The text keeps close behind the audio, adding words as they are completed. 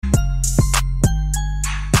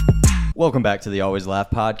Welcome back to the Always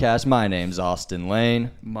Laugh podcast. My name's Austin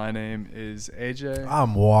Lane. My name is AJ.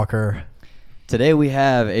 I'm Walker. Today we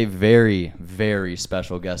have a very, very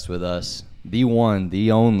special guest with us. The one,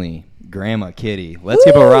 the only, Grandma Kittie. Let's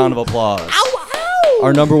give a round of applause. Ow, ow.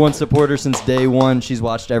 Our number one supporter since day one. She's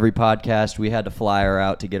watched every podcast. We had to fly her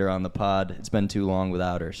out to get her on the pod. It's been too long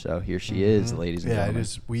without her, so here she is, ladies and gentlemen.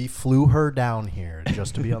 We flew her down here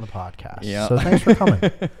just to be on the podcast. Yeah. So thanks for coming.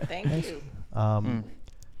 Thank you.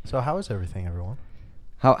 So how is everything, everyone?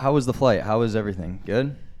 How was the flight? How was everything?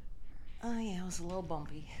 Good? Oh, yeah, it was a little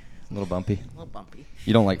bumpy. A little bumpy? A little bumpy.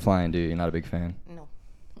 You don't like flying, do you? You're not a big fan? No.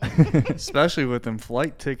 Especially with them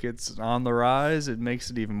flight tickets on the rise, it makes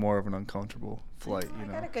it even more of an uncomfortable flight. I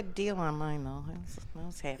got a good deal on mine, though. I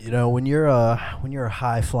was happy. You know, when you're a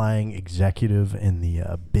high flying executive in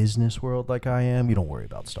the business world like I am, you don't worry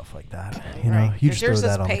about stuff like that. You know, Right. you 'Cause just throw yours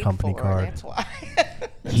that is on the paid company for, card. That's why.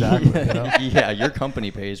 Exactly. You know? Yeah, your company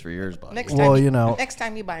pays for yours, buddy. Next Well, time you know- Next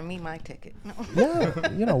time you buy me my ticket. No.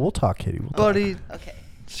 Yeah, you know, we'll talk, Kitty. We'll talk. Buddy, Okay.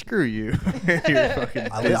 screw you. You're fucking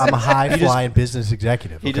I'm a high flying business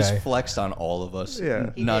executive. He just okay? flexed on all of us.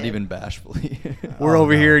 Yeah. He Not did. even bashfully. We're Oh,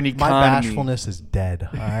 over no. here in My economy. bashfulness is dead.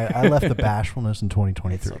 I left the bashfulness in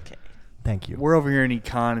 2023. It's okay. Thank you. We're over here in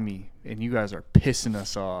economy, and you guys are pissing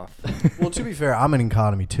us off. Well, to be fair, I'm in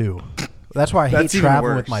economy too. That's why I hate That's even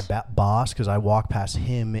traveling with worse. my boss, because I walk past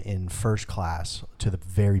him in first class to the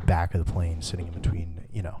very back of the plane, sitting in between,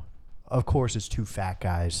 you know. Of course, it's two fat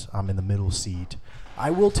guys. I'm in the middle seat.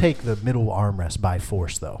 I will take the middle armrest by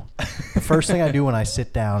force, though. The first thing I do when I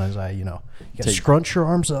sit down is you gotta scrunch your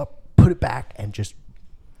arms up, put it back, and just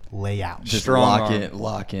lay out. Just Strong lock arm. it,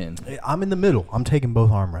 lock in. I'm in the middle. I'm taking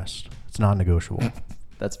both armrests. It's non-negotiable.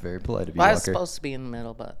 That's very polite of you, Well, I was Walker. supposed to be in the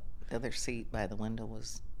middle, but the other seat by the window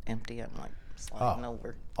was empty. I'm like sliding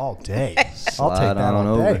over. All day. I'll Slide take that on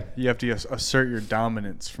all over. day. You have to assert your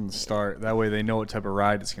dominance from the start. That way they know what type of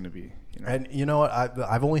ride it's going to be. You know? And you know what?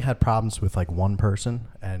 I've only had problems with like one person,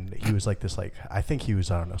 and he was like this. Like I think he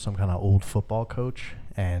was, I don't know, some kind of old football coach,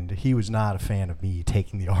 and he was not a fan of me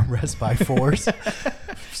taking the armrest by force.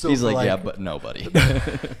 So He's for like, yeah, but nobody.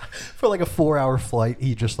 for like a 4-hour flight,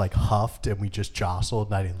 he just like huffed, and we just jostled,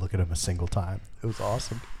 and I didn't look at him a single time. It was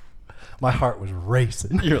awesome. My heart was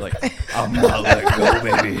racing. You're like, I'm not letting go,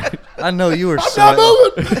 baby. I know you were I'm sweating.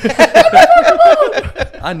 not moving.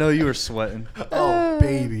 I know you were sweating. Oh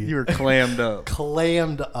baby, You were clammed up.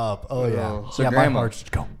 clammed up. Oh yeah. Oh. So yeah, Grandma- my heart's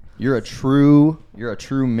just going. You're a true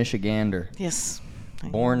Michigander. Yes.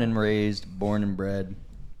 Born and raised, born and bred.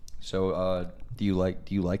 So, do you like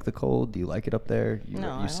the cold? Do you like it up there? You,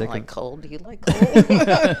 No, you I sick don't like of cold. Do you like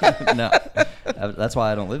cold? No, that's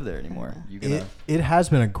why I don't live there anymore. You gonna? It has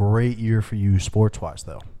been a great year for you sports-wise,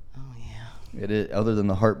 though. Oh, yeah. It is, other than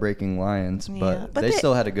the heartbreaking Lions, Yeah, but but they they-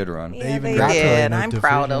 still had a good run. Yeah, even they got to did. a I'm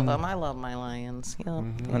proud of division. them. I love my Lions. Yeah.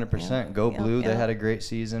 100%. Go Yeah, Blue. They yeah. had a great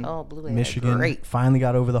season. Oh, Blue had Michigan Great. finally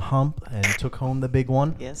got over the hump and took home the big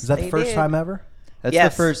one. Yes, Is that the they first did. time ever? That's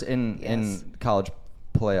Yes. the first in Yes. college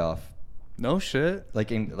playoff. No shit.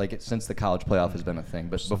 Since the college playoff has been a thing,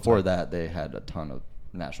 but before that they had a ton of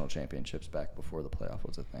national championships back before the playoff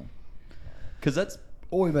was a thing. Because that's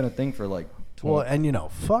only been a thing for like 20, Well, and you know,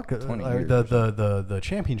 fuck 20 the years the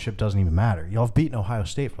championship doesn't even matter. Y'all have beaten Ohio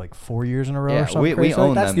State for like 4 years in a row Yeah, or something. we crazy.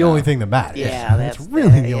 own That's them the only now. thing that matters. Yeah, that's that's really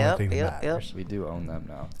the only yep, thing that yep, yep. matters. we do own them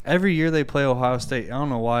now. Every year they play Ohio State. I don't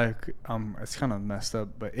know why. It's kind of messed up,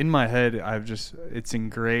 but in my head, it's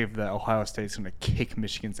engraved that Ohio State's going to kick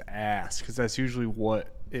Michigan's ass because that's usually what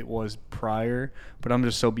it was prior. But I'm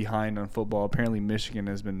just so behind on football. Apparently, Michigan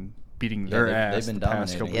has been beating their they've ass been the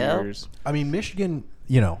past dominating. couple Yep. years. I mean, Michigan,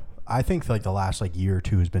 you know, I think like the last like year or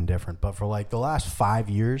two has been different, but for like the last 5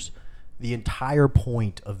 years, the entire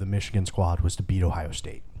point of the Michigan squad was to beat Ohio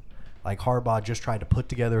State. Like Harbaugh just tried to put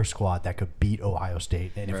together a squad that could beat Ohio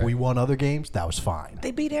State, and if Right. we won other games, that was fine.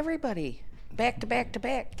 They beat everybody. Back to back to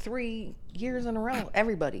back. 3 years in a row.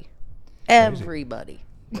 Everybody. Everybody.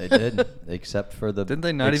 They did, except for the. Didn't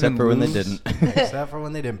they not except even for when they lose? didn't. Except for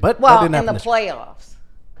when they didn't. But that Well, didn't in the happen this- playoffs.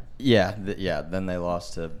 yeah. Then they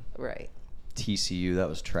lost to Right. TCU. That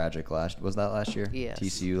was tragic. Was that last year? Yes.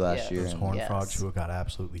 TCU last Yes. year. Those and- Horned Yes. Frogs who got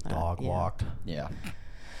absolutely dog yeah. walked. Yeah,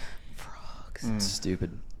 Frogs. it's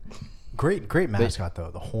stupid. Great mascot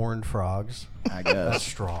though. The Horned Frogs. I That's guess.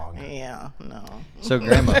 strong. Yeah, no. So,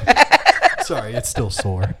 Grandma, Sorry, it's still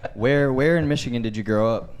sore. where in Michigan did you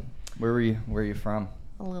grow up? Where were you from?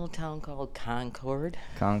 A little town called Concord.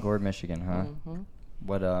 Concord, Michigan, huh? Mhm.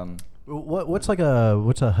 What What's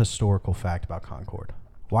a historical fact about Concord?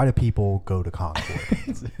 Why do people go to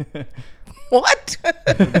Concord? What?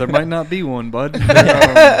 There might not be one, bud.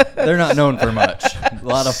 They're not known for much. A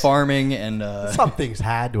lot of farming and Something's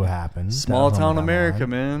had to happen. Small Down town the America,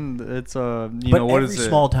 line. man. It's But what every is it?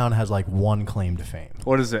 small town has like one claim to fame.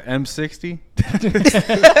 What is it? M60.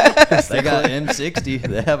 they got M60.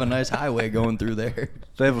 They have a nice highway going through there.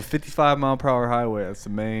 They have a 55-mile-per-hour highway. That's the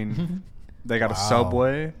main. They got a Wow.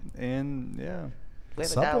 subway, and yeah. They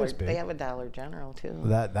have, Subway's big. they have a Dollar General too.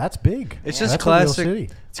 That's big. It's Yeah. just That's a real classic. city.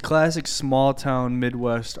 It's classic small town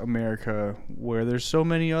Midwest America where there's so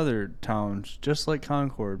many other towns just like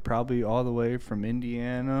Concord, probably all the way from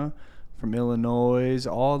Indiana, from Illinois.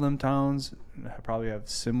 All them towns probably have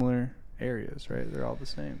similar areas, right? They're all the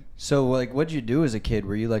same. So, like, what'd you do as a kid?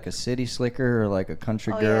 Were you like a city slicker or like a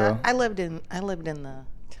country Oh girl? yeah, I lived in the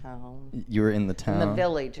town, You were in the in town. the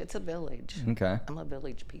village. It's a village. Okay. I'm a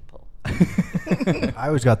village people. I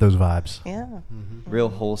always got those vibes. Yeah. Real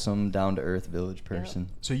wholesome, down to earth village person.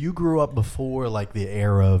 So you grew up before like the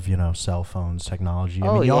era of cell phones, technology. I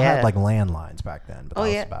Oh, mean, y'all had yeah. like landlines back then, but Oh that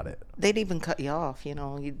was yeah. about it. They'd even cut you off.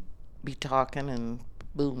 You'd be talking and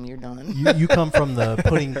boom, you're done. You come from the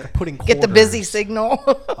putting Get the busy quarters. signal.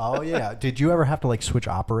 Oh yeah. Did you ever have to like switch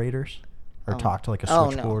operators or talk to like a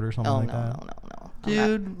switchboard or something oh, like no, that? No.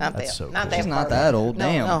 Dude, not that's that, so not cool. that She's not far that back. old. No,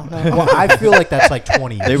 Damn. No. Well, I feel like that's like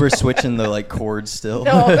 20 years. They were switching the like cords still.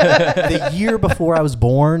 No. The year before I was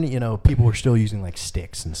born, people were still using like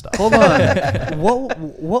sticks and stuff. hold on.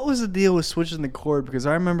 What was the deal with switching the cord? Because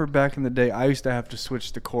I remember back in the day, I used to have to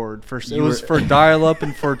switch the cord. First, it You was were- for dial-up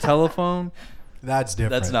and for telephone. That's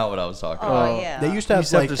different. That's not what I was talking Oh, about. yeah. They used to have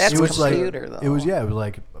used to have like to it was like computer, it was though. it was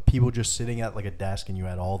like people just sitting at like a desk and you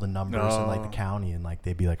had all the numbers in like the No. county and like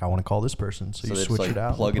they'd be like I want to call this person, so So you they just, switch like, it out,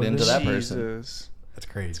 and plug it put into in. that person. Jesus. That's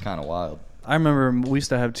crazy. It's kind of wild. I remember we used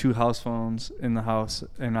to have 2 house phones in the house,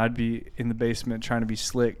 and I'd be in the basement trying to be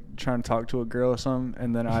slick, trying to talk to a girl or something,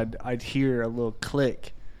 and then I'd hear a little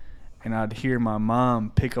click, and I'd hear my mom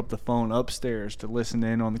pick up the phone upstairs to listen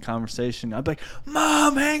in on the conversation. I'd be like,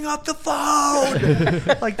 "Mom, hang up the phone!"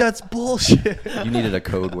 Like that's bullshit. You needed a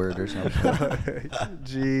code word or something.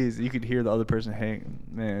 Jeez, you could hear the other person hang.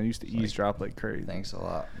 Man, I used to eavesdrop like crazy. Thanks a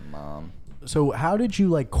lot, Mom. So how did you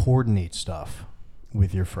like coordinate stuff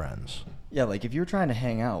with your friends? Yeah, like if you were trying to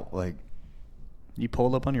hang out, like You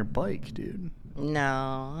pulled up on your bike, dude.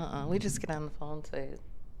 No, we just get on the phone and say,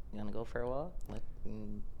 "You want to go for a walk?"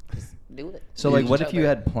 Just do it. so, Meet like what each if you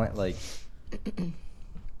other. had like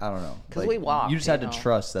I don't know. 'Cause like, we walk, You just you had know. to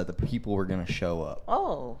trust that the people were gonna show up.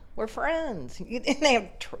 Oh, we're friends. You didn't have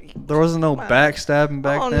There wasn't no Come on. backstabbing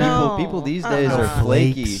back Oh, then. no. People these days Uh-uh. are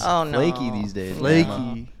flaky. Flakes. Oh, no. Flaky these days.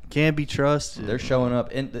 Flaky. Can't be trusted. They're showing up.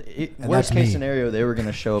 And And worst that's me. case scenario, they were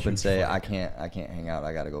gonna show up and Huge say, flake. "I can't hang out.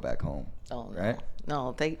 I got to go back home." Oh, no. Right?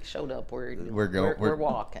 No, they showed up. We're going. We're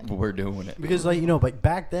walking. We're doing it. Because like like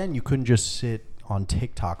back then you couldn't just sit on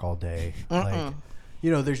TikTok all day. Like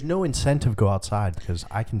there's no incentive to go outside because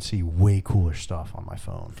I can see way cooler stuff on my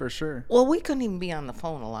phone. For sure. Well, we couldn't even be on the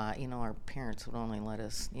phone a lot. Our parents would only let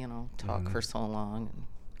us, talk for so long.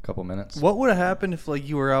 Couple minutes. What would have happened if like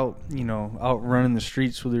you were out, out running the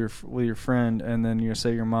streets with your friend, and then you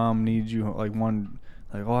say your mom needs you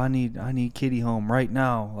I need Kittie home right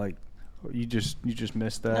now. Like you just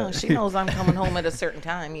missed that. No, she knows I'm coming home at a certain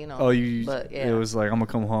time. Oh, you. But yeah, It was like I'm gonna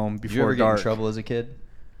come home Did you ever before get in dark. trouble as a kid?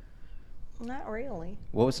 not really.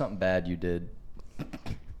 What was something bad you did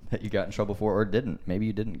that you got in trouble for, or didn't? Maybe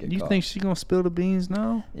you didn't get You caught. think she gonna spill the beans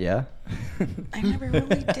now? Yeah. I never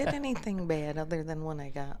really did anything bad other than when I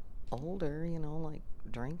got older. Like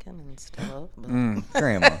drinking and stuff. But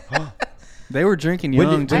Grandma. They were drinking When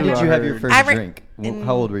young did, when too. did I you have your heard. first I re- drink? in-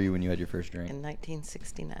 How old were you when you had your first drink? in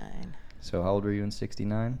 1969, So how old were you in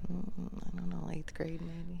 '69? I don't know, 8th grade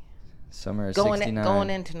maybe. Summer of Going '69. going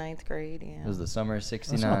into 9th grade. Yeah. It was the summer of not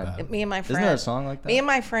 '69. bad. Me and my friend. Isn't there a song like that? Me and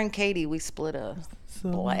my friend Katie, we split a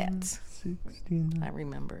Blatz. I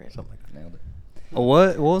remember it. Something like that. Nailed it.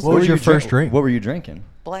 What was What was the- your first drink? What were you drinking?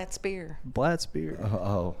 Blatz beer. Blatz beer?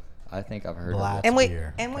 Oh, I think I've heard Blatz. of it. And we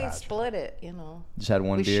beer. we Gotcha. split it. Just had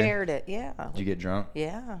one we beer. shared it. Yeah. Did you get drunk?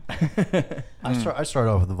 Yeah. I started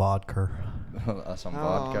off with the vodka Some Oh,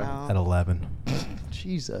 vodka. no. at 11.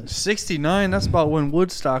 Jesus. 69. That's about when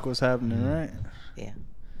Woodstock was happening, right? Yeah.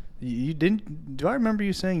 You didn't? Do I remember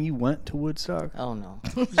you saying you went to Woodstock? Oh no.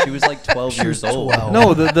 She was like 12 She years was old. 12.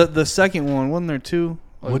 No, the second one wasn't there two?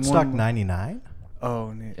 Like Woodstock one- 99?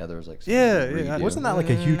 Oh, neat. Yeah, there was like some Yeah, redo. Wasn't that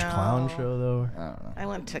like a huge clown No. show though? I don't know. I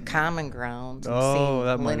went to Common Grounds and Oh, seen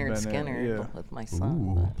that might have Leonard been it, Skinner yeah. with my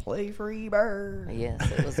son. Ooh. Play Free Bird. Yes,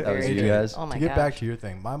 it was That very was you good. guys? Oh my To get gosh. back to your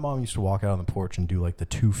thing, my mom used to walk out on the porch and do like the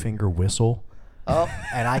 2-finger whistle. Oh.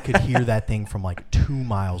 And I could hear that thing from like 2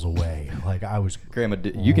 miles away. Like I was. Grandma,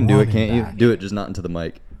 you can do it, running can't back. you? Do it, just not into the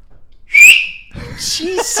mic.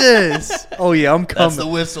 Jesus. Oh yeah, I'm coming. That's the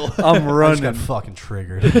whistle. I'm I just running. got fucking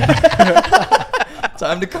triggered.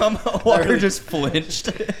 Time to come out. Walker just flinched.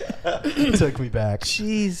 It took me back.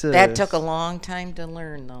 Jesus. That took a long time to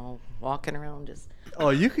learn, though. Walking around just. Oh,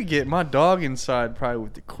 you could get my dog inside probably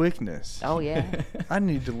with the quickness. Oh yeah. I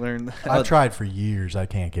need to learn that. I've tried for years. I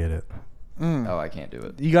can't get it. Oh, I can't do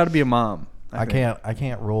it. You got to be a mom. I think.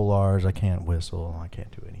 can't roll R's. I can't whistle. I can't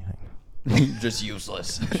do anything. Just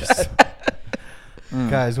useless.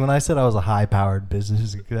 Guys, when I said I was a high-powered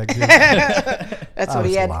business executive, That's I what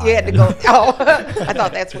was you had lying. to go. Oh, I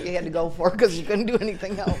thought that's what you had to go for because you couldn't do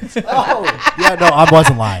anything else. yeah, no, I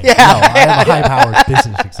wasn't lying. Yeah. No, I am a high-powered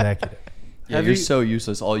business executive. Yeah, Have you're you- so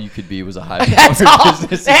useless. All you could be was a high That's all.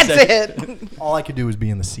 business That's executive. it. All I could do was be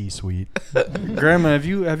in the C-suite. Grandma, have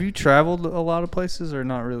you traveled a lot of places or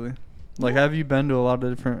not really? Like, have you been to a lot of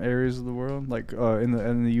different areas of the world, like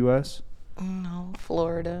in the U.S.? No,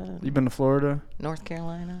 Florida, You been to Florida? North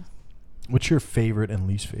Carolina. What's your favorite and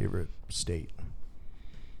least favorite state?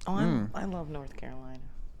 Oh, I love North Carolina.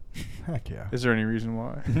 Heck yeah. Is there any reason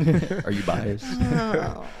why? Are you biased?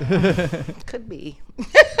 Oh, could be.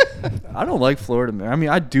 I don't like Florida, man. I mean,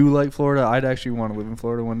 I do like Florida. I'd actually want to live in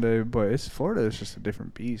Florida one day, but Florida is just a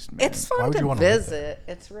different beast, man. It's Why fun would you to wanna live visit.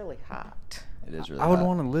 It's really hot. It is really I would hot.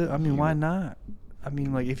 want to live. I mean, why not? I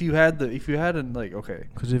mean, like if you had like, okay.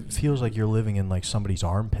 Because it feels like you're living in like somebody's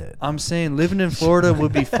armpit. I'm saying living in Florida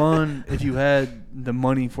would be fun if you had the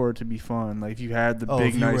money for it to be fun. Like if you had the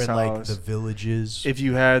big if you were nice in house. like the villages. If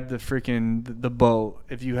you had the freaking the boat,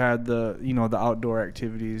 if you had the the outdoor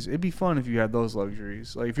activities, it'd be fun if you had those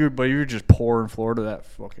luxuries. Like if you're just poor in Florida, that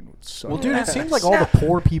fucking would suck. well, dude, it seems like all the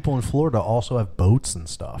poor people in Florida also have boats and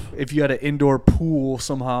stuff. If you had an indoor pool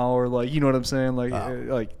somehow, or like you know what I'm saying, like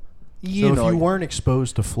like So you know, if you weren't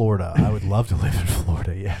exposed to Florida, I would love to live in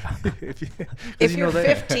Florida. Yeah. If you're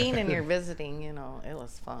 15 and you're visiting, it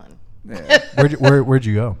was fun. yeah. Where'd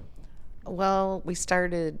you go? Well, we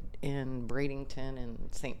started in Bradenton and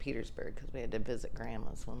St. Petersburg because we had to visit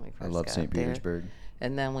grandma's when we first I love got St. there. Petersburg.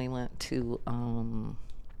 And then we went to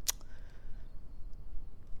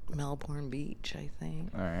Melbourne Beach, I think.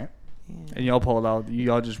 All right. Yeah. And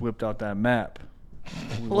y'all just whipped out that map.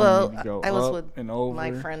 We Well, wanted to go I was up with and over.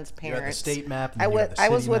 my friend's You got the parents. state map. And I then you got was the I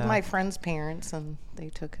was city with map. my friend's parents, and they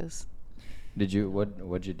took us.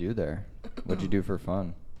 What'd you do there? What'd you do for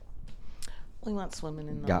fun? We went swimming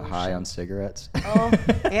in the Got ocean. high on cigarettes. Oh,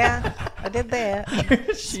 yeah, I did that.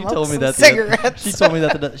 She Smoked told me some that. cigarettes. She told me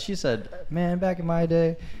that. She said, "Man, back in my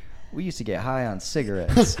day, we used to get high on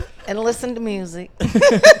cigarettes." And listen to music.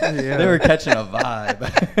 Yeah. They were catching a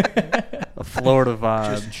vibe. A Florida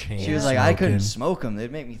vibe. Just chain She was like, "I couldn't smoking. smoke them;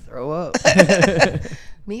 they'd make me throw up."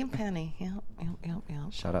 Me and Penny. Yep.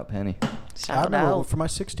 Shout out Penny. I Shout remember out. for my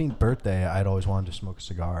 16th birthday, I'd always wanted to smoke a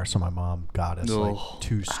cigar, so my mom got us like Ugh.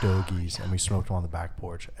 2 stogies, and we smoked them on the back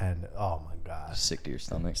porch. And oh my god, Sick to your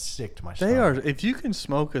stomach. sick to my They are. stomach. If you can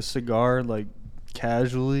smoke a cigar like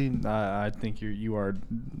casually, I think you are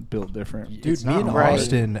built different. Dude, It's me not and hard.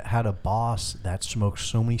 Austin had a boss that smoked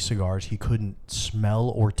so many cigars he couldn't smell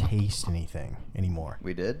or taste anything anymore.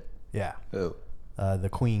 We did. Yeah, Who? the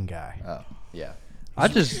Queen guy. Oh, yeah. I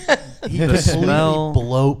just He the completely smell.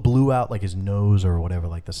 blew out like his nose or whatever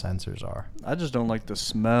like the sensors are. I just don't like the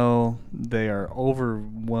smell. They are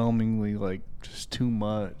overwhelmingly like just too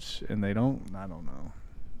much, and I don't know.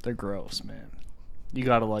 They're gross, man. You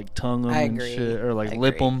gotta like tongue them I and agree. shit, or like I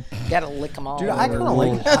lip agree. them. Gotta lick them all. Dude, I kind of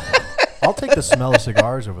Ooh. like. I'll take the smell of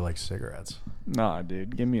cigars over like cigarettes. Nah,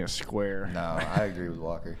 dude, give me a square. No, I agree with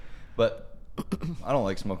Walker. But I don't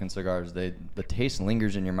like smoking cigars. The taste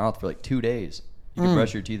lingers in your mouth for like 2 days. You can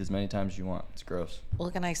brush your teeth as many times as you want. It's gross.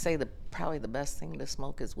 Well, can I say probably the best thing to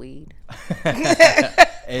smoke is weed.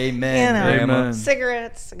 Amen, Grandma. Amen.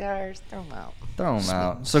 Cigarettes, cigars, throw them out. Throw them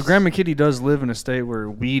out. So Grandma Kittie does live in a state where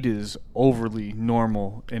weed is overly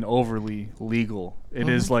normal and overly legal. It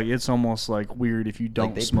is like it's almost like weird if you don't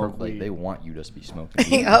Like they smoke weed. like they want you to be smoking.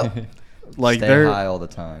 Yep. Like Stay there, high all the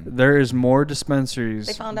time. there is more dispensaries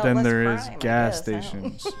They found out than less there is crime, I gas guess. I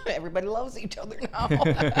don't- stations. Everybody loves each other now.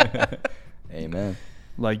 Amen.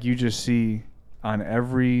 Like you just see on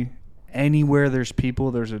anywhere there's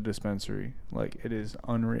people, there's a dispensary. Like it is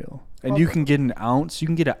unreal. And you can get an ounce. You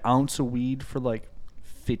can get an ounce of weed for like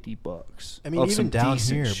 $50. I mean, of even some down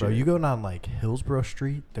decent here, bro, shit. you go down like Hillsborough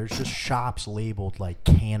Street, there's just shops labeled like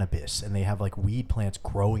cannabis, and they have like weed plants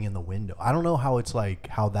growing in the window. I don't know how it's like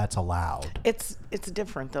how that's allowed. It's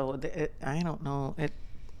different though. I don't know.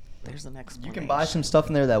 There's an explanation. You can buy some stuff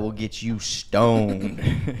in there that will get you stoned.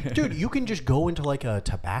 Dude, you can just go into like a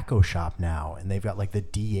tobacco shop now, and they've got like the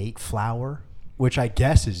D8 flower, which I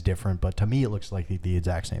guess is different, but to me it looks like the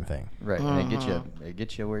exact same thing. Right, and it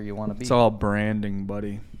gets you where you want to be. It's all branding,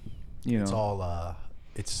 buddy. You know. It's all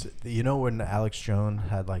it's when Alex Jones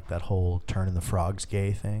had like that whole turning the frogs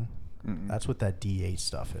gay thing. That's what that D8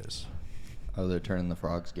 stuff is. Oh, they're turning the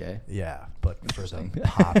frogs gay? Yeah, but for the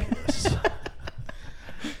populace.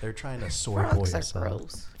 They're trying to soy boy Frogs us are out.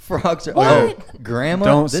 gross. Frogs are. What? Oh, Grandma.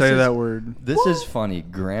 Don't this say is- that word. This is funny.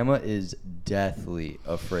 Grandma is deathly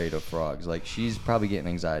afraid of frogs. Like, she's probably getting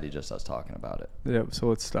anxiety just us talking about it. Yep. So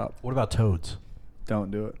let's stop. What about toads?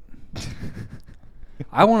 Don't do it.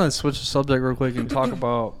 I want to switch the subject real quick and talk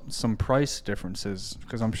about some price differences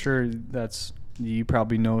because I'm sure you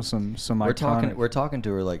probably know some iconic. We're talking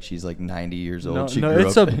to her like she's like 90 years old. No, She no, grew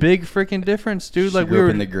it's up, a big freaking difference, dude. she Like grew we up were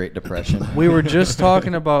in the Great Depression. we were just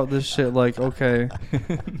talking about this shit. Like, okay,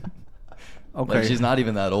 Like, she's not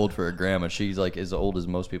even that old for a grandma. She's like as old as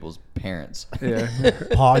most people's parents. Yeah.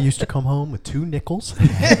 Pa used to come home with 2 nickels.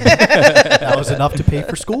 That was enough to pay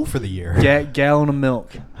for school for the year. Gallon of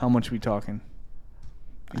milk. How much we talking?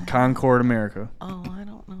 In Concord, America. Oh, I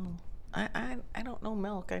don't know. I don't know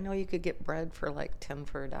milk. I know you could get bread for like 10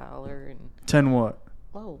 for $1 and 10 what?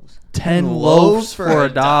 loaves. 10 loaves loaves for for a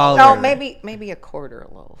 $1. No, maybe a quarter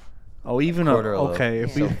a loaf. Oh, even Quarter a loaf. okay.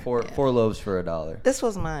 If So we four loaves for $1. This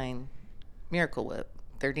was mine. Miracle Whip,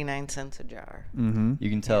 39 cents a jar. mm-hmm. You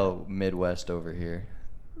can tell Midwest over here.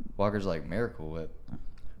 Walker's like Miracle Whip.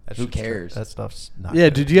 That Who shit's tra- cares? That stuff's not Yeah.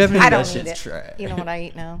 good. Did you have any? I don't That eat shit's it. trash. You know what I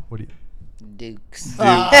eat now? What do you? Dukes.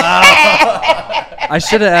 I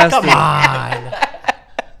should have asked. Come it- on.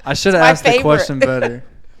 I should have my asked the favorite. question better.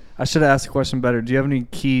 I should have asked the question better. Do you have any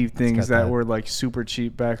key things got that that. were like super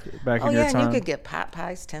cheap back Oh in your yeah, and time? you could get pot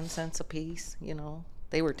pies 10 cents a piece. You know,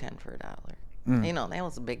 they were 10 for $1. You know, that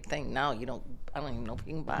was a big thing. Now you don't. I don't even know if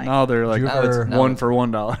you can buy. Now they're like you ever- one for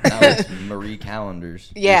 $1. Now it's Marie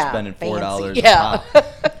Callender's. Yeah, You're spending $4 fancy. a Yeah. pop.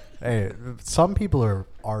 Hey, some people are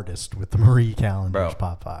artists with the Marie Callender's Bro,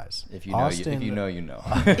 pot pies. If you know, Austin, you know.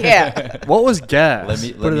 Yeah. What was gas? Let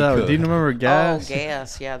me Put it that way. cook. Do you remember gas? Oh,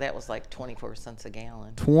 gas. Yeah, that was like 24 cents a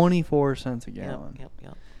gallon. 24 cents a gallon. Yep.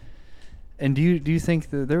 And do you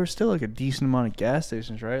think that there was still like a decent amount of gas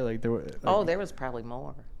stations, right? Like there were. Like, Oh, there was probably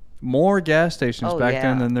more. more gas stations Oh, back yeah.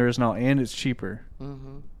 then than there is now, and it's cheaper.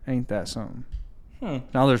 Mm-hmm. Ain't that something? Hmm.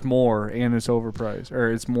 Now there's more, and it's overpriced,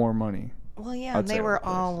 or it's more money. Well, yeah, I'd and say they were overpriced.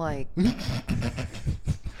 all like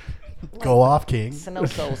Go off, King.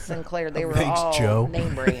 Sunoco, Sinclair. They were Thanks, all Joe.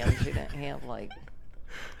 name brands. You didn't have like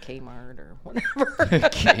Kmart or whatever.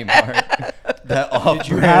 Kmart. That off. Did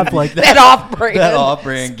you have like that off-brand. That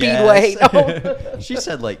off-brand Speedway. gas. No. She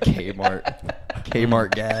said like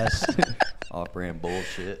Kmart gas. Off-brand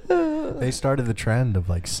bullshit. They started the trend of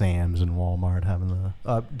like Sam's and Walmart having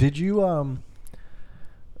the. Did you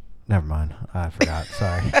Never mind. I forgot.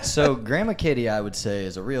 Sorry. So Grandma Kittie, I would say,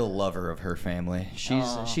 is a real lover of her family.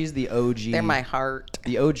 She's the OG. They're my heart.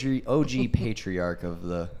 The OG patriarch of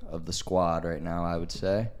the squad right now, I would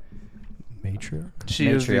say. Matriarch. She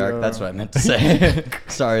is the, Matriarch. That's what I meant to say.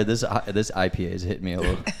 Sorry, this IPA has hit me a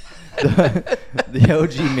little. The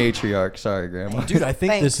OG matriarch. Sorry, Grandma. Dude, I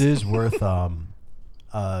think Thanks. this is worth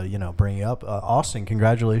bringing up. Austin,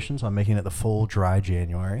 congratulations on making it the full dry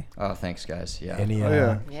January. Oh, thanks, guys. Yeah. Any, Oh,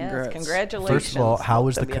 yeah. Yes, Congrats. congratulations. First of all, how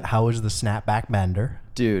was both of you. how was the snapback bender?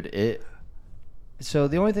 Dude, so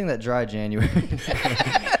the only thing that dry January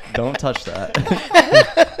don't touch that.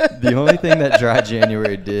 The only thing that dry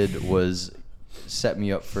January did was set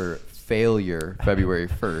me up for failure February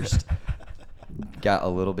 1st. Got a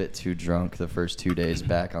little bit too drunk the first 2 days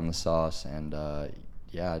back on the sauce, and I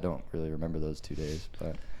don't really remember those 2 days,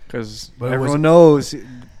 but Because But it was- everyone knows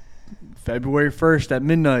February 1st at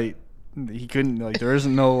midnight, he couldn't, like, there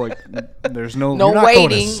isn't no, like, there's no, No You're not going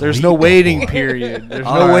to waiting. there's sleep no waiting before. period. There's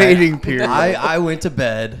All no right. waiting period. I went to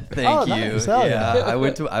bed. Thank Oh, you. nice. Hell Yeah,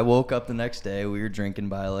 yeah. I woke up the next day. We were drinking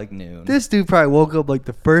by like noon. This dude probably woke up like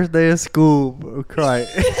the first day of school, crying.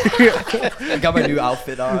 I got my new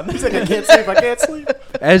outfit on. I can't sleep. I can't sleep.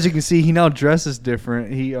 As you can see, he now dresses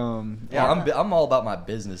different. He Yeah, I'm all about my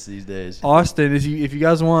business these days. Austin, if you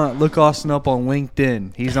guys want, look Austin up on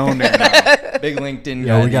LinkedIn. He's on there now. Big LinkedIn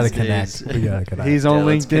guy. Yeah, we gotta these connect. days. We gotta connect. He's on Yeah,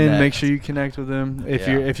 let's LinkedIn. Make connect. sure you connect with him. If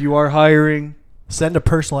Yeah. if you are hiring, Send a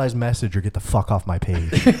personalized message or get the fuck off my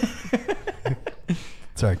page.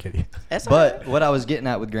 Sorry, Kitty. That's all But right. what I was getting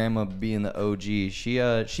at with Grandma being the OG,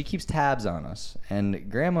 she keeps tabs on us, and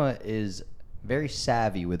Grandma is very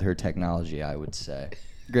savvy with her technology. I would say,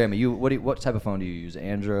 Grandma, what type of phone do you use?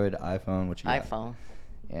 Android, iPhone? What you got? iPhone.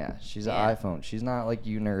 Yeah, she's Yeah. an iPhone. She's not like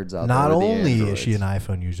you nerds out Not there. with the only is she an Androids.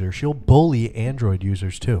 iPhone user, she'll bully Android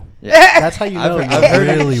users too. Yeah. That's how you know I've you're heard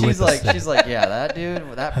really she's with the like, stick. she's like, yeah, that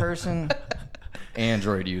dude, that person,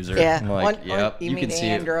 Android user. Yeah. I'm like, yep, you can mean see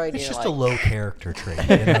Android? It's you're just like, a low character trait,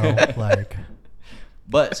 you know? Like,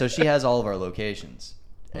 But so she has all of our locations,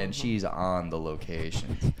 and she's on the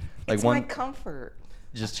locations. Like it's my comfort.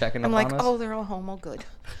 just checking I'm up like, on us. oh, they're all home. Oh, good.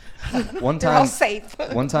 One They're all time, safe.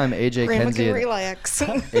 one time, AJ Grandma Kenzie, can and, relax.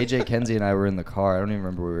 AJ Kenzie and I were in the car. I don't even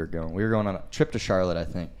remember where we were going. We were going on a trip to Charlotte, I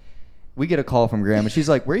think. We get a call from Grandma. She's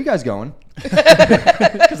like, "Where are you guys going?"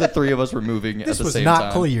 Because the three of us were moving this at the was same not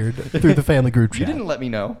time. cleared through the family group You chat. didn't let me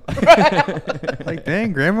know. Like,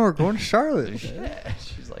 dang, Grandma, we're going to Charlotte. Yeah.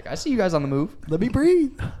 She's like, "I see you guys on the move." Let me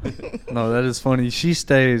breathe. No, that is funny. She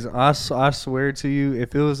stays. I swear to you,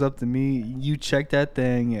 if it was up to me, you check that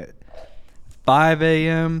thing at 5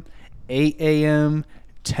 a.m., 8 a.m.,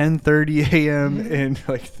 10:30 a.m., and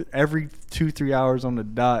like every 2-3 hours on the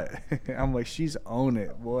dot. I'm like, she's on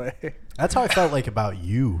it, boy. That's how I felt like about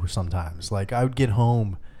you sometimes. Like, I would get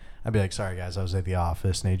home, I'd be like, sorry, guys, I was at the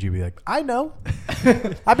office. And AJ would be like, I know.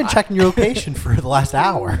 I've been checking your location for the last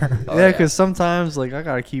hour. Oh, Yeah, yeah. because sometimes, like, I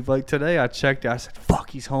got to keep, like, today I checked it. I said,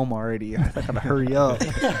 fuck, he's home already. I got to hurry up.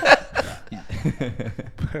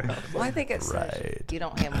 Well, I think it's Right. you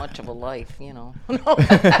don't have much of a life, you know.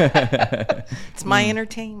 It's my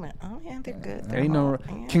entertainment. Oh yeah, they're good. They're Ain't no.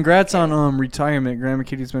 home. Yeah. Congrats on retirement. Grandma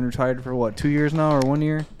Kittie's been retired for what, 2 years now or 1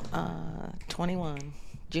 year? 21,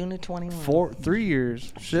 June of 21. 3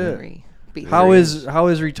 years. Shit. Three. Be How three.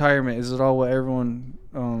 is retirement? Is it all what everyone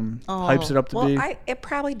hypes it up to well, be? It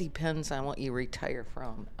probably depends on what you retire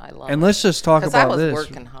from. I love And it. let's just talk 'Cause I about was this.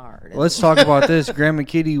 working hard. Let's talk about this. Grandma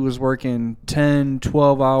Kittie was working 10,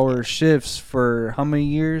 12-hour shifts for how many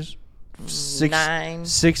years? 9.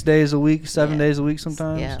 6 days a week, 7 Yeah. days a week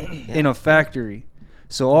sometimes Yeah. in a factory.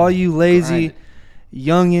 So all you lazy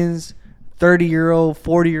youngins, 30-year-old,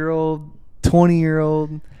 40-year-old,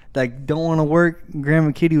 20-year-old that don't want to work,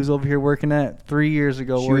 Grandma Kittie was over here working at 3 years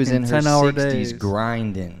ago, She working was in her 10-hour 60s days.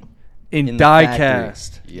 grinding. In in the die factory.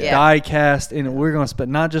 cast. Yeah. Die cast. And we're going to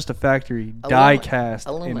spend not just a factory, die cast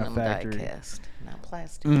in a aluminum die factory. cast, not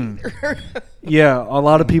plastic Mm. either. Yeah, a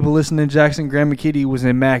lot of people listening to Jackson, Grandma Kittie was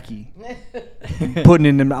in Mackey, putting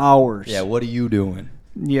in them hours. Yeah, what are you doing?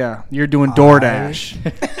 Yeah, you're doing DoorDash.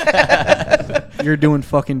 You're doing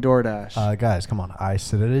fucking DoorDash. Guys, come on. I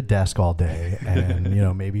sit at a desk all day and,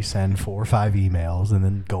 maybe send 4 or 5 emails and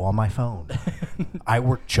then go on my phone. I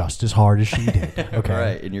work just as hard as she did. Okay.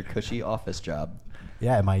 Right, in your cushy office job.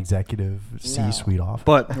 Yeah, my executive C-suite office.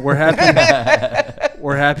 But we're happy.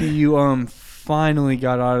 We're happy you finally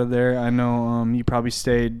got out of there. I know you probably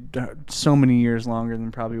stayed so many years longer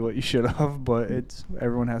than probably what you should have. But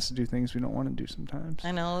everyone has to do things we don't want to do sometimes.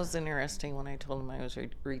 I know it was interesting when I told them I was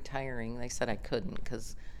retiring. They said I couldn't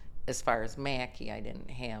because, as far as Mackey, I didn't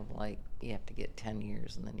have you have to get 10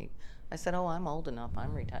 years and then you. I said, "Oh, I'm old enough.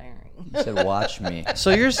 I'm retiring." You said, "Watch me." So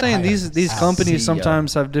you're saying these see companies ya.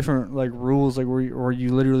 sometimes have different rules where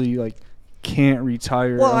you literally can't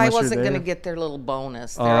retire. Well, I unless you're wasn't going to there? get their little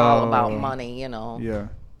bonus. They're all about Oh. money, Yeah.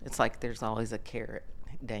 It's like there's always a carrot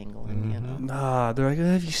dangling, Nah, they're like,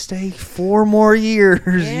 if you stay 4 more years,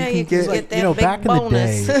 Yeah, you you can can get. get that big back in the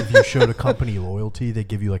day, bonus. if you showed a company loyalty, they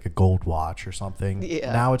give you like a gold watch or something.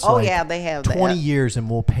 Yeah. Now it's Oh, like yeah, they have 20 that. years and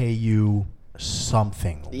we'll pay you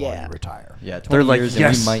something while Yeah. you retire. Yeah, 20 They're like, years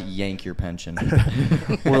yes. and we might yank your pension.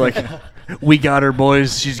 We're like, we got her,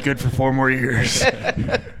 boys. She's good for 4 more years.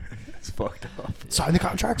 It's fucked up. Sign the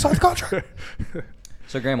contract. Sign the contract.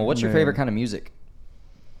 So, Grandma, what's your Man. favorite kind of music?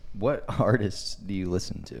 What artists do you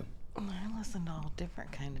listen to? I listen to all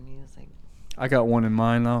different kind of music. I got one in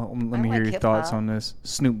mind. Let me I hear like your thoughts hip-hop. on this.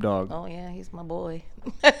 Snoop Dogg. Oh yeah, he's my boy.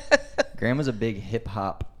 Grandma's a big hip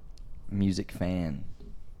hop music fan.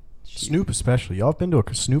 Snoop especially. Y'all have been to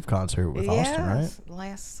a Snoop concert with Austin, right? Yes,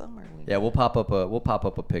 last summer. Yeah, we'll pop up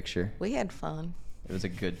a picture. We had fun. It was a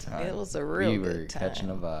good time. It was a real We good were time. catching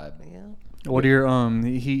a vibe. Yeah. What are your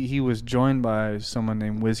he was joined by someone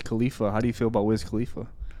named Wiz Khalifa. How do you feel about Wiz Khalifa?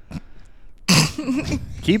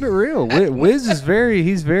 Keep it real. Wiz is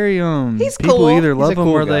He's people cool. either He's love a him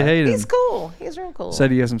cool or they guy. hate him. He's cool. He's real cool.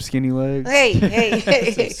 Said he has some skinny legs.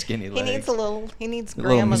 Hey. Skinny He legs. needs a little. He needs A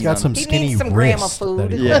little grandma. He's got some he skinny needs some grandma wrists food.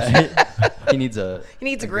 that he Yeah, he needs a. He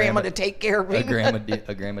needs a grandma to take care of him.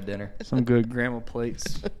 A grandma dinner. Some good grandma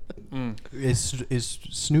plates. Is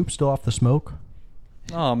Snoop still off the smoke?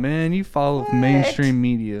 Oh man, you follow What? mainstream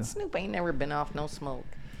media. Snoop ain't never been off no smoke.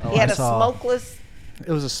 Oh, He had I a saw- smokeless. It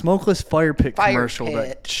was a smokeless fire pit Fire commercial pit.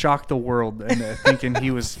 that shocked the world into thinking he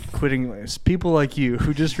was quitting. It's people like you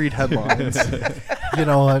who just read headlines. You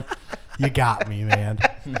know what? You got me, man.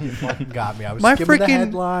 You fucking got me. I was My skimming the freaking-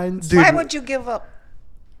 headlines. Dude. Why would you give up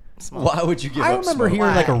smoke? Why would you give I up remember smoke?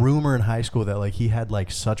 hearing like a Why? rumor in high school that like he had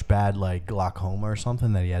like such bad like glaucoma or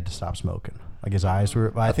something that he had to stop smoking. Like his eyes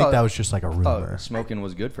were. I think thought- that was just like a I rumor. thought smoking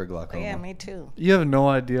was good for glaucoma. Yeah, me too. You have no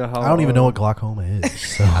idea how. I don't even know what glaucoma is.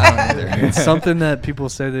 So. I don't either. It's something that people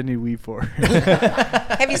say they need weed for. Have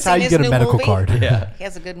you That's how seen you his get a new medical movie? card. Yeah. He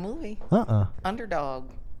has a good movie, Uh-uh.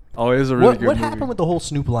 Underdog. Oh, it is a really What good what movie. happened with the whole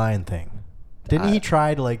Snoop Lion thing? Didn't he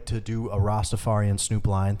try to like to do a Rastafarian Snoop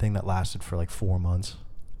Lion thing that lasted for like 4 months?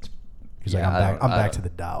 He's Yeah, like, I I'm don't- I back don't- to the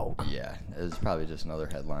dog. Yeah, it was probably just another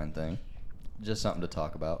headline thing. Just something to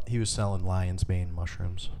talk about. He was selling lion's mane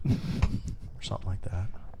mushrooms or something like that.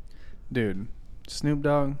 Dude, Snoop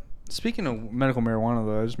Dogg. Speaking of medical marijuana,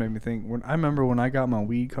 though, it just made me think. I remember when I got my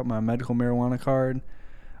my medical marijuana card,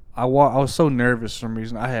 I was so nervous for some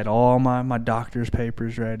reason. I had all my doctor's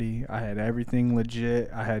papers ready. I had everything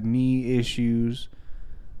legit. I had knee issues.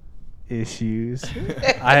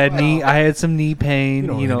 I had some knee pain. You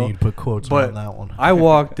don't you really know, need to put quotes but on that one. I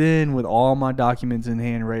walked in with all my documents in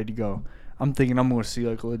hand, ready to go. I'm thinking I'm going to see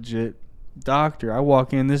like a legit doctor. I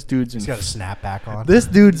walk in, this dude's in He's got a snapback on. this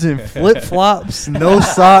dude's in flip flops, no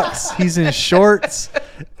socks. He's in shorts,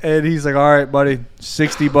 and he's like, "All right, buddy,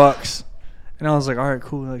 $60." And I was like, "All right,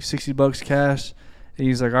 cool, like $60 cash." And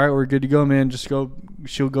he's like, "All right, we're good to go, man. Just go.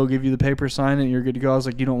 She'll go give you the paper, sign it, and you're good to go." I was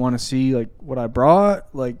like, "You don't want to see like what I brought?"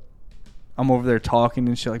 Like, I'm over there talking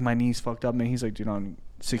and shit. Like my knee's fucked up, man. He's like, "Dude, on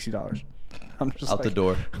 $60." I'm just Out like, the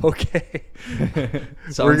door. Okay.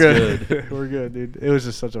 Sounds We're good. good. We're good, dude. It was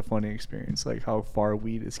just such a funny experience, like how far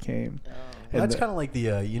weed has came. Oh. Well, that's the- kind of like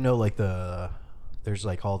the like there's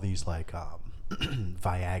like all these like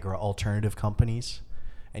Viagra alternative companies,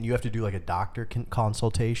 and you have to do like a doctor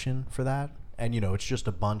consultation for that, and it's just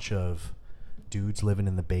a bunch of dudes living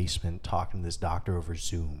in the basement talking to this doctor over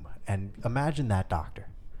Zoom. And imagine that doctor.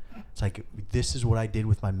 It's like, this is what I did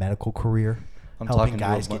with my medical career. I'm helping talking to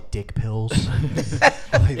guys a get dick pills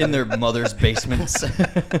In their mother's basements.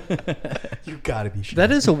 You gotta be sure. That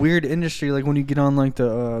is a weird industry. Like when you get on like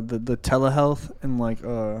the telehealth and like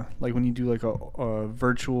when you do like a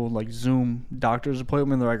virtual like Zoom doctor's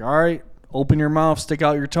appointment, they're like, "All right, open your mouth, stick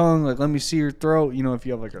out your tongue, like let me see your throat." If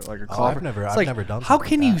you have like a cough. I've never It's done How something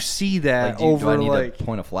can like you that. see that Like, do over I need like? to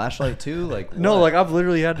point a flashlight too? Like No, what? like I've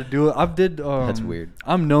literally had to do it. I've did. That's weird.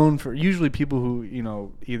 I'm known for usually people who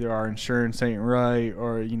either our insurance ain't right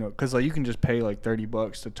or because like you can just pay like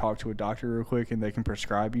 $30 to talk to a doctor real quick and they can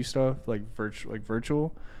prescribe you stuff like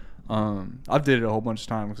virtual. I've did it a whole bunch of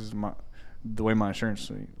times because the way my insurance.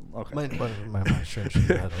 Okay. My insurance should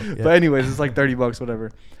do that. Yeah. But anyways, it's like $30,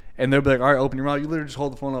 whatever. And they'll be like, "All right, open your mouth." You literally just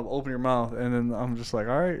hold the phone up, open your mouth, and then I'm just like,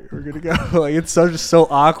 "All right, we're good to go." Like it's just so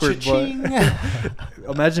awkward. Cha-ching. But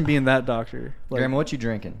imagine being that doctor. Like, Grandma, what you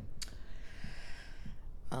drinking?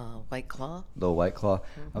 White Claw. Little White Claw.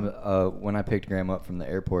 When I picked Grandma up from the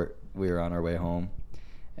airport, we were on our way home,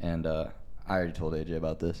 and I already told AJ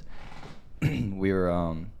about this. we were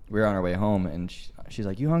on our way home, and she's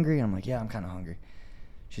like, "You hungry?" And I'm like, "Yeah, I'm kind of hungry."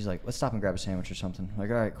 She's like, "Let's stop and grab a sandwich or something." I'm like,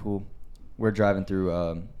 all right, cool. We're driving through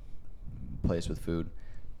a place with food,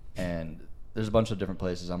 and there's a bunch of different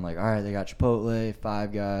places. I'm like, all right, they got Chipotle,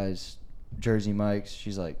 Five Guys, Jersey Mike's.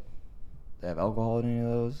 She's like, "They have alcohol in any of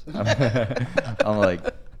those?" I'm like,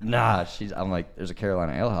 "Nah." I'm like, "There's a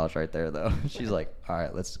Carolina Ale House right there, though." She's like, "All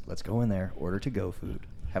right, let's go in there, order to-go food,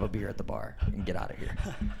 have a beer at the bar, and get out of here."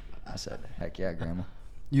 I said, "Heck yeah, Grandma."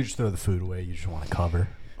 You just throw the food away. You just want to cover.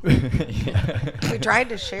 Yeah. We tried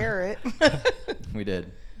to share it. We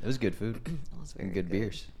did. It was good food was very and good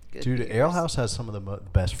beers. Good Dude, beers. Ale House has some of the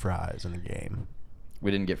best fries in the game. We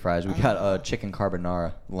didn't get fries. We got chicken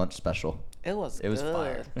carbonara lunch special. It was It was good.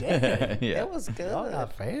 fire. Dang. Yeah. It was good. Y'all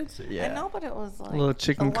got fancy. Yeah. I know, but it was like Little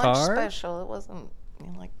chicken the lunch car? special. It wasn't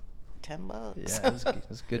like $10. Yeah, it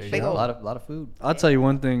was good. There you Shit. A go. lot of food. I'll tell you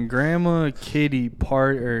one thing. Grandma Kittie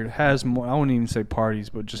has more. I wouldn't even say parties,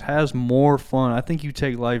 but just has more fun. I think you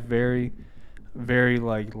take life very, very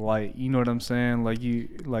like light. You know what I'm saying?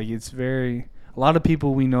 It's very. A lot of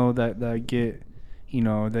people we know that get,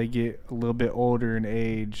 they get a little bit older in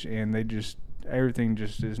age, and they just everything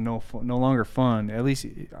just is no longer fun. At least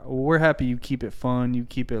we're happy you keep it fun, you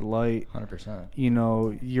keep it light.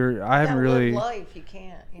 100%. I haven't really. Life, you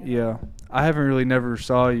can't. Yeah, I haven't really never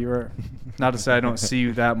saw you. Or, not to say I don't see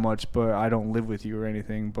you that much, but I don't live with you or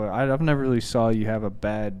anything. But I've never really saw you have a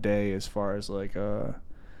bad day as far as like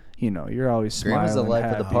you're always smiling. Grandma's the life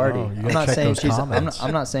of the happy. party. Oh, you I'm gotta not check saying those she's. comments.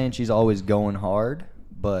 I'm not saying she's always going hard,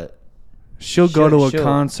 but She'll go to a she'll-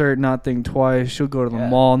 concert, not think twice. She'll go to the Yeah.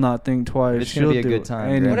 mall, not think twice. It's gonna She'll be a do good time.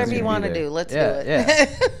 anything. Grandma's Whatever you gonna be want to there. do, let's Yeah, do it.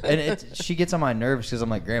 Yeah. And she gets on my nerves because I'm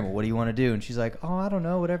like, Grandma, what do you want to do? And she's like, oh, I don't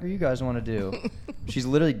know, whatever you guys want to do. She's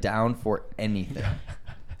literally down for anything.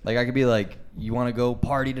 Like, I could be like, you want to go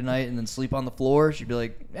party tonight and then sleep on the floor? She'd be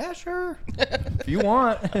like, yeah, sure. If you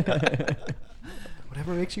want.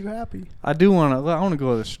 Whatever makes you happy. I want to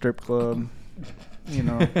go to the strip club. You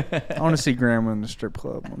know, I want to see Grandma in the strip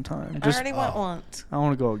club one time. I already went once. I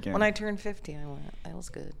want to go again. When I turned 50, I went. That was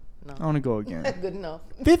good. No. I want to go again. Good enough.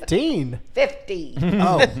 15. 50.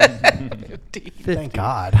 Oh, 50. thank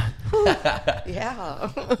God.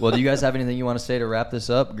 Yeah. Well, do you guys have anything you want to say to wrap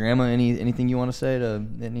this up? Grandma, anything you want to say to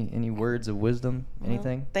any words of wisdom?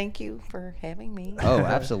 Anything? Well, thank you for having me. Oh,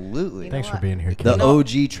 absolutely. You Thanks know for what? being here, The Kitty.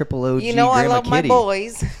 OG, triple OG, You know I Grandma love my Kittie.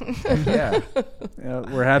 boys. Yeah. Yeah,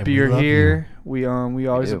 we're happy we you're love here. We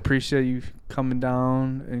always do. appreciate you coming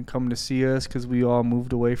down and coming to see us because we all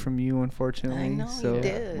moved away from you, unfortunately. I know so you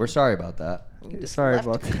did. We're sorry about that. You just sorry left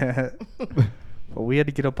about me. that. But we had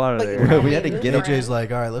to get up out of But you there. were We had to only get a up. AJ's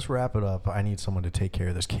like, all right, let's wrap it up. I need someone to take care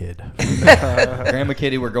of this kid. Grandma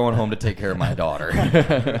Kittie, we're going home to take care of my daughter.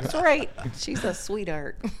 That's right. She's a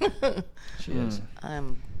sweetheart. She is.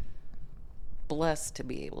 I'm blessed to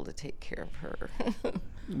be able to take care of her.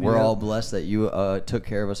 We're Yeah. all blessed that you took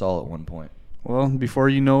care of us all at one point. Well, before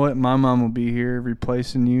you know it, my mom will be here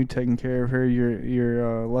replacing you, taking care of her.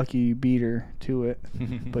 You're lucky you beat her to it,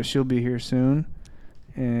 but she'll be here soon,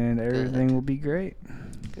 and everything Good. will be great.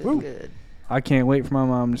 Good, Woo. good. I can't wait for my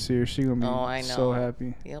mom to see her. She's gonna be Oh, I know. so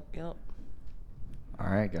happy. Yep, yep. All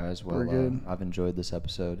right, guys. Well, We're good. I've enjoyed this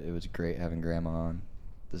episode. It was great having Grandma on.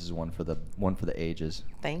 This is one for the ages.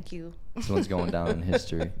 Thank you. This one's going down in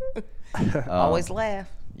history. Always laugh.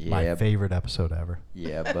 My Yeah, favorite episode ever.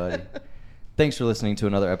 yeah, buddy. Thanks for listening to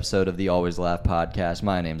another episode of the Always Laugh podcast.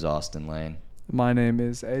 My name's Austin Lane. My name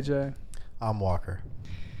is AJ. I'm Walker.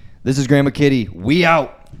 This is Grandma Kittie. We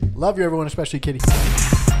out. Love you, everyone, especially Kitty.